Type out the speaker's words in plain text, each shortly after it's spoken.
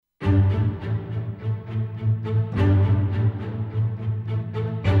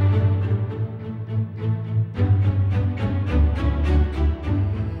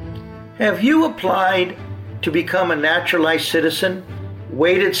Have you applied to become a naturalized citizen,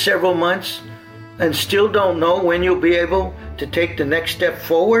 waited several months, and still don't know when you'll be able to take the next step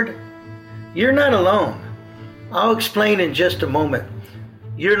forward? You're not alone. I'll explain in just a moment.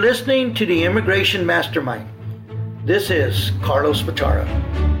 You're listening to the Immigration Mastermind. This is Carlos Batara.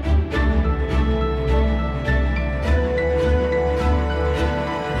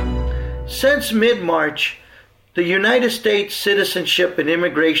 Since mid-March, the United States Citizenship and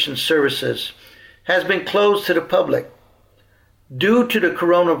Immigration Services has been closed to the public due to the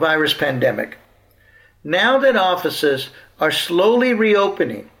coronavirus pandemic. Now that offices are slowly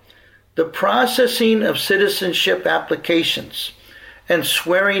reopening, the processing of citizenship applications and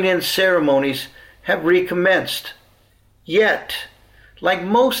swearing-in ceremonies have recommenced. Yet, like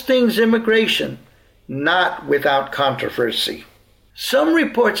most things immigration, not without controversy. Some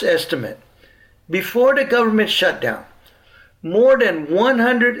reports estimate, before the government shutdown, more than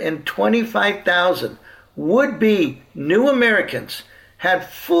 125,000 would-be new Americans had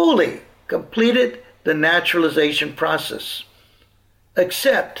fully completed the naturalization process,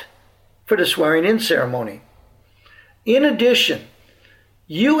 except for the swearing-in ceremony. In addition,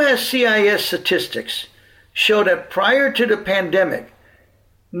 USCIS statistics show that prior to the pandemic,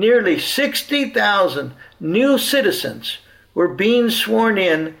 nearly 60,000 new citizens were being sworn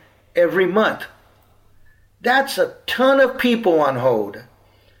in every month. That's a ton of people on hold.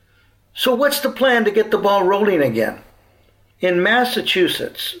 So what's the plan to get the ball rolling again? In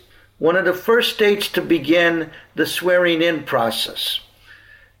Massachusetts, one of the first states to begin the swearing-in process,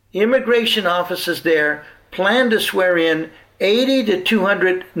 immigration offices there plan to swear in 80 to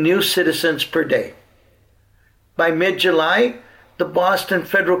 200 new citizens per day. By mid-July, the Boston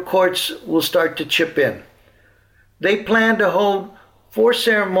federal courts will start to chip in. They plan to hold 4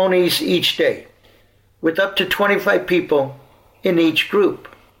 ceremonies each day, with up to 25 people in each group.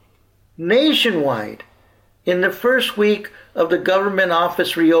 Nationwide, in the first week of the government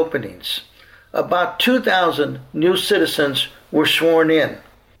office reopenings, about 2,000 new citizens were sworn in.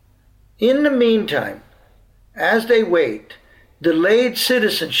 In the meantime, as they wait, delayed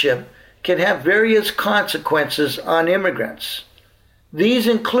citizenship can have various consequences on immigrants. These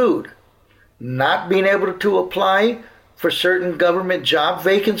include not being able to apply for certain government job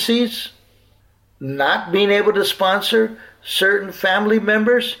vacancies, not being able to sponsor certain family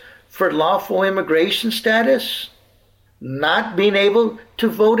members for lawful immigration status, not being able to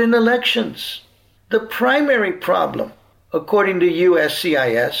vote in elections. The primary problem, according to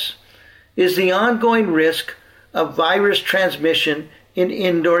USCIS, is the ongoing risk of virus transmission in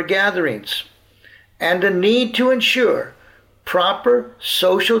indoor gatherings and the need to ensure proper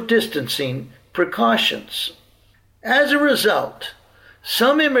social distancing precautions. As a result,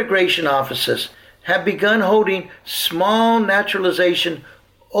 some immigration offices have begun holding small naturalization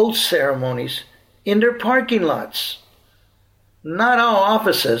oath ceremonies in their parking lots. Not all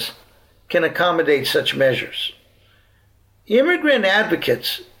offices can accommodate such measures. Immigrant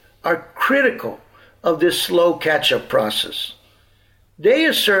advocates are critical of this slow catch-up process. They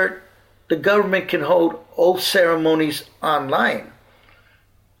assert the government can hold oath ceremonies online.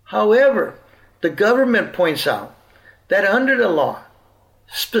 However, the government points out that under the law,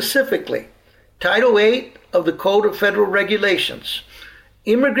 specifically Title 8 of the Code of Federal Regulations,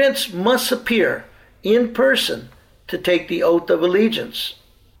 immigrants must appear in person to take the oath of allegiance.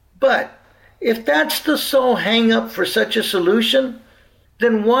 But if that's the sole hang-up for such a solution,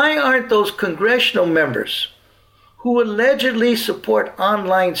 then why aren't those congressional members who allegedly support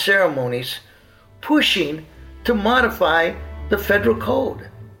online ceremonies pushing to modify the federal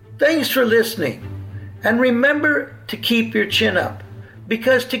code? Thanks for listening. And remember to keep your chin up,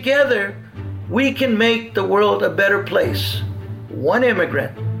 because together we can make the world a better place, one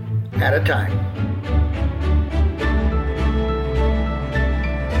immigrant at a time.